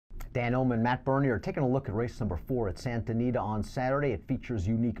Dan Illman and Matt Bernier are taking a look at race number 4 at Santa Anita on Saturday. It features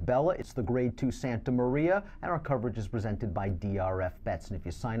Unique Bella. It's the Grade 2 Santa Maria, and our coverage is presented by DRF Bets. And if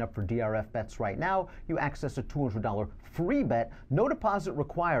you sign up for DRF Bets right now, you access a $200 free bet, no deposit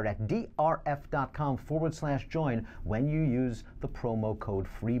required at drf.com/join when you use the promo code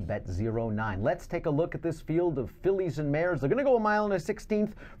FREEBET09. Let's take a look at this field of fillies and mares. They're going to go 1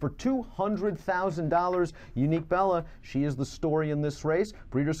 1/16 for $200,000. Unique Bella, she is the story in this race.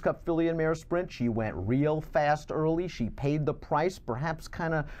 Breeders' Cup filly and mare sprint. She went real fast early. She paid the price, perhaps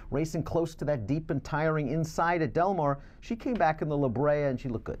kind of racing close to that deep and tiring inside at Del Mar. She came back in the La Brea and she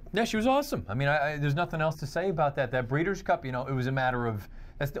looked good. Yeah, she was awesome. I mean, there's nothing else to say about that. That Breeders' Cup, you know, it was a matter of,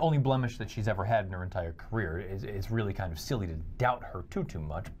 that's the only blemish that she's ever had in her entire career. It's really kind of silly to doubt her too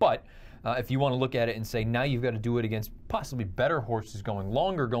much. But if you want to look at it and say, now you've got to do it against possibly better horses going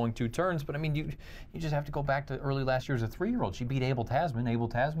longer, going 2 turns. But I mean, you just have to go back to early last year as a 3-year-old. She beat Abel Tasman. Abel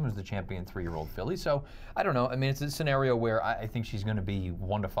Tasman was the champion 3-year-old filly. So I don't know. I mean, it's a scenario where I think she's going to be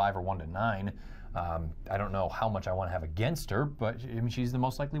 1-5 or 1-9. I don't know how much I want to have against her, but I mean, she's the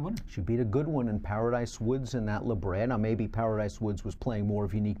most likely winner. She beat a good one in Paradise Woods in that La Brea. Now, maybe Paradise Woods was playing more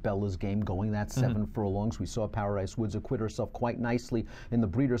of Unique Bella's game, going that 7 furlongs. We saw Paradise Woods acquit herself quite nicely in the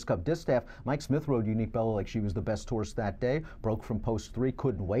Breeders' Cup Distaff. Mike Smith rode Unique Bella like she was the best horse that day. Broke from post 3,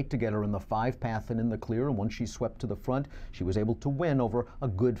 couldn't wait to get her in the 5 path and in the clear. And once she swept to the front, she was able to win over a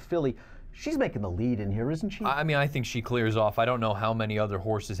good filly. She's making the lead in here, isn't she? I mean, I think she clears off. I don't know how many other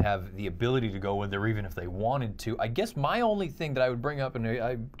horses have the ability to go with her, even if they wanted to. I guess my only thing that I would bring up, and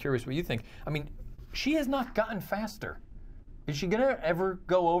I'm curious what you think, I mean, she has not gotten faster. Is she going to ever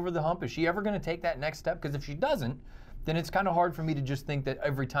go over the hump? Is she ever going to take that next step? Because if she doesn't, then it's kind of hard for me to just think that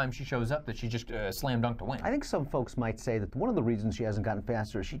every time she shows up that she just slam dunk to win. I think some folks might say that one of the reasons she hasn't gotten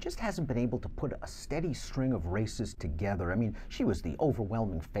faster is she just hasn't been able to put a steady string of races together. I mean, she was the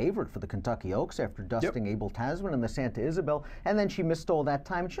overwhelming favorite for the Kentucky Oaks after dusting Abel Tasman and the Santa Isabel, and then she missed all that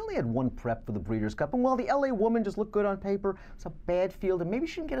time. She only had 1 prep for the Breeders' Cup, and while the LA Woman just looked good on paper, it's a bad field, and maybe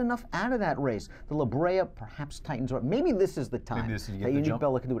she didn't get enough out of that race. The La Brea perhaps tightens her up. Maybe this is the time that Unique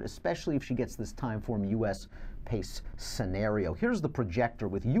Bella can do it, especially if she gets this time form U.S. pace scenario. Here's the projector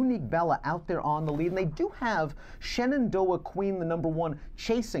with Unique Bella out there on the lead, and they do have Shenandoah Queen, the #1,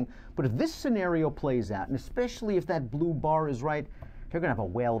 chasing. But if this scenario plays out, and especially if that blue bar is right, they're going to have a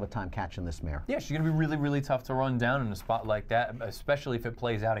whale of a time catching this mare. Yeah, she's going to be really, really tough to run down in a spot like that, especially if it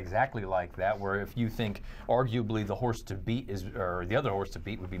plays out exactly like that, where if you think arguably the horse to beat is, or the other horse to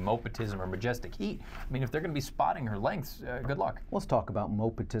beat would be Mopetism or Majestic Heat. I mean, if they're going to be spotting her lengths, good luck. Let's talk about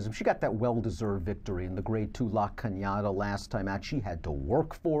Mopetism. She got that well-deserved victory in the Grade 2 La Cañada last time out. She had to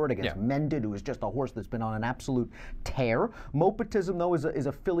work for it against Mended, who is just a horse that's been on an absolute tear. Mopetism, though, is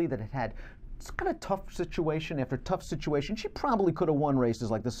a filly that had it's got a tough situation after tough situation. She probably could have won races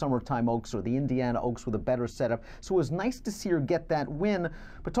like the Summertime Oaks or the Indiana Oaks with a better setup. So it was nice to see her get that win.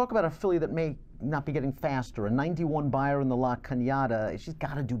 But talk about a filly that may not be getting faster. A 91 buyer in the La Cañada. She's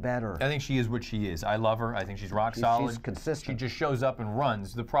got to do better. I think she is what she is. I love her. I think she's rock solid. She's consistent. She just shows up and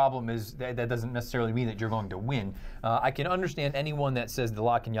runs. The problem is that doesn't necessarily mean that you're going to win. I can understand anyone that says the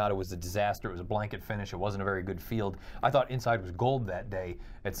La Cañada was a disaster. It was a blanket finish. It wasn't a very good field. I thought Inside was gold that day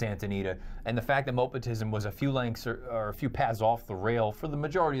at Santa Anita. And the fact that Mopetism was a few lengths or a few paths off the rail for the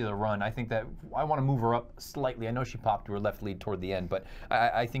majority of the run, I think that I want to move her up slightly. I know she popped to her left lead toward the end, but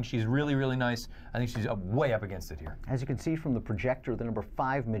I think she's really, really nice. I think she's way up against it here. As you can see from the projector, the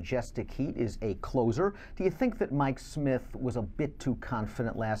 #5 Majestic Heat is a closer. Do you think that Mike Smith was a bit too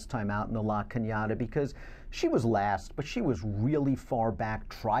confident last time out in the La Cañada? Because she was last, but she was really far back,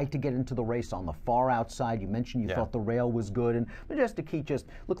 tried to get into the race on the far outside. You mentioned you thought the rail was good, and Majestic Heat just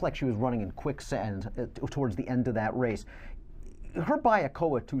looked like she was running in quicksand towards the end of that race. Her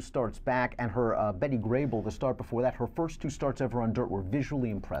Bayakoa 2 starts back, and her Betty Grable, the start before that, her first 2 starts ever on dirt were visually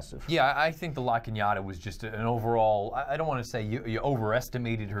impressive. Yeah, I think the La Cañada was just an overall, I don't want to say you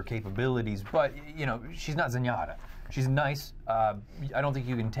overestimated her capabilities, but, you know, she's not Zenyatta. She's nice. I don't think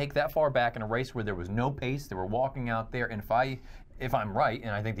you can take that far back in a race where there was no pace. They were walking out there, and if I'm right,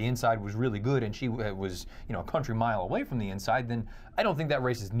 and I think the inside was really good, and she was, you know, a country mile away from the inside, then I don't think that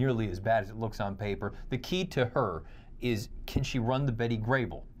race is nearly as bad as it looks on paper. The key to her is, can she run the Betty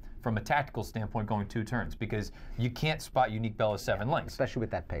Grable from a tactical standpoint going 2 turns? Because you can't spot Unique Bella's 7 lengths. Especially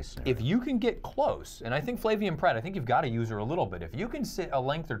with that pace. If you can get close, and I think Flavian Pratt, I think you've got to use her a little bit. If you can sit a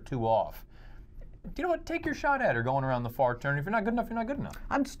length or 2 off, you know what? Take your shot at her going around the far turn. If you're not good enough, you're not good enough.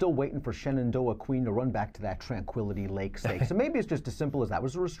 I'm still waiting for Shenandoah Queen to run back to that Tranquility Lake stake. So maybe it's just as simple as that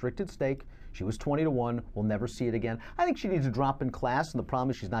was a restricted stake. She was 20-1. We'll never see it again. I think she needs to drop in class, and the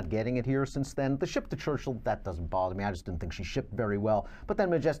problem is she's not getting it here since then. The ship to Churchill, that doesn't bother me. I just didn't think she shipped very well. But then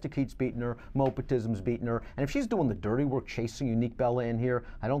Majestic Heat's beating her, Mopatism's beating her, and if she's doing the dirty work chasing Unique Bella in here,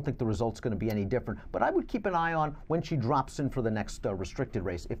 I don't think the result's going to be any different. But I would keep an eye on when she drops in for the next restricted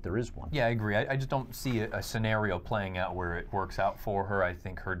race, if there is one. Yeah, I agree. I just don't see a scenario playing out where it works out for her. I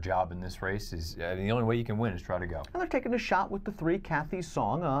think her job in this race is the only way you can win is try to go. And they're taking a shot with the 3, Kathy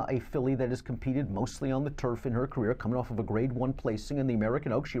Song, a filly that has competed mostly on the turf in her career, coming off of a Grade 1 placing in the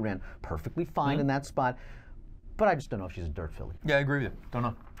American Oaks. She ran perfectly fine in that spot, but I just don't know if she's a dirt filly. Yeah, I agree with you. Don't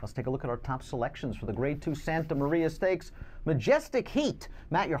know. Let's take a look at our top selections for the Grade 2 Santa Maria Stakes. Majestic Heat.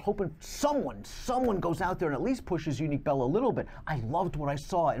 Matt, you're hoping someone goes out there and at least pushes Unique Bella a little bit. I loved what I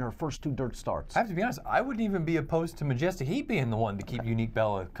saw in her first 2 dirt starts. I have to be honest, I wouldn't even be opposed to Majestic Heat being the one to keep Unique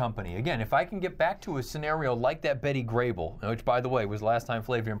Bella company. Again, if I can get back to a scenario like that Betty Grable, which, by the way, was last time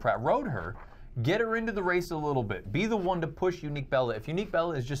Flavian Pratt rode her, get her into the race a little bit. Be the one to push Unique Bella. If Unique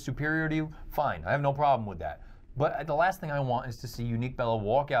Bella is just superior to you, fine. I have no problem with that. But the last thing I want is to see Unique Bella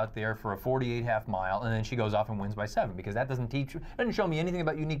walk out there for a 48 half mile and then she goes off and wins by 7, because that doesn't show me anything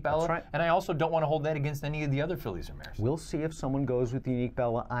about Unique Bella. That's right. And I also don't want to hold that against any of the other fillies or mares. We'll see if someone goes with Unique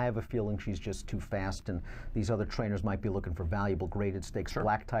Bella. I have a feeling she's just too fast, and these other trainers might be looking for valuable graded stakes,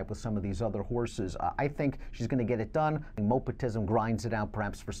 black type with some of these other horses. I think she's going to get it done. Mopatism grinds it out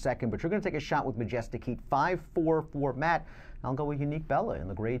perhaps for second, but you're going to take a shot with Majestic Heat. 5-4 for Matt. I'll go with Unique Bella in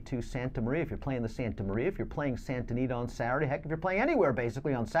the Grade 2 Santa Maria. If you're playing the Santa Maria, if you're playing Santa Anita on Saturday, heck, if you're playing anywhere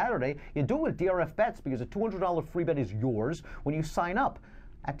basically on Saturday, you do it with DRF Bets, because a $200 free bet is yours when you sign up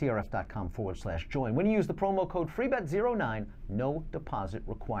at drf.com/join. When you use the promo code FREEBET09, no deposit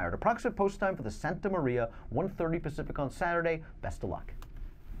required. Approximate post time for the Santa Maria, 1:30 Pacific on Saturday. Best of luck.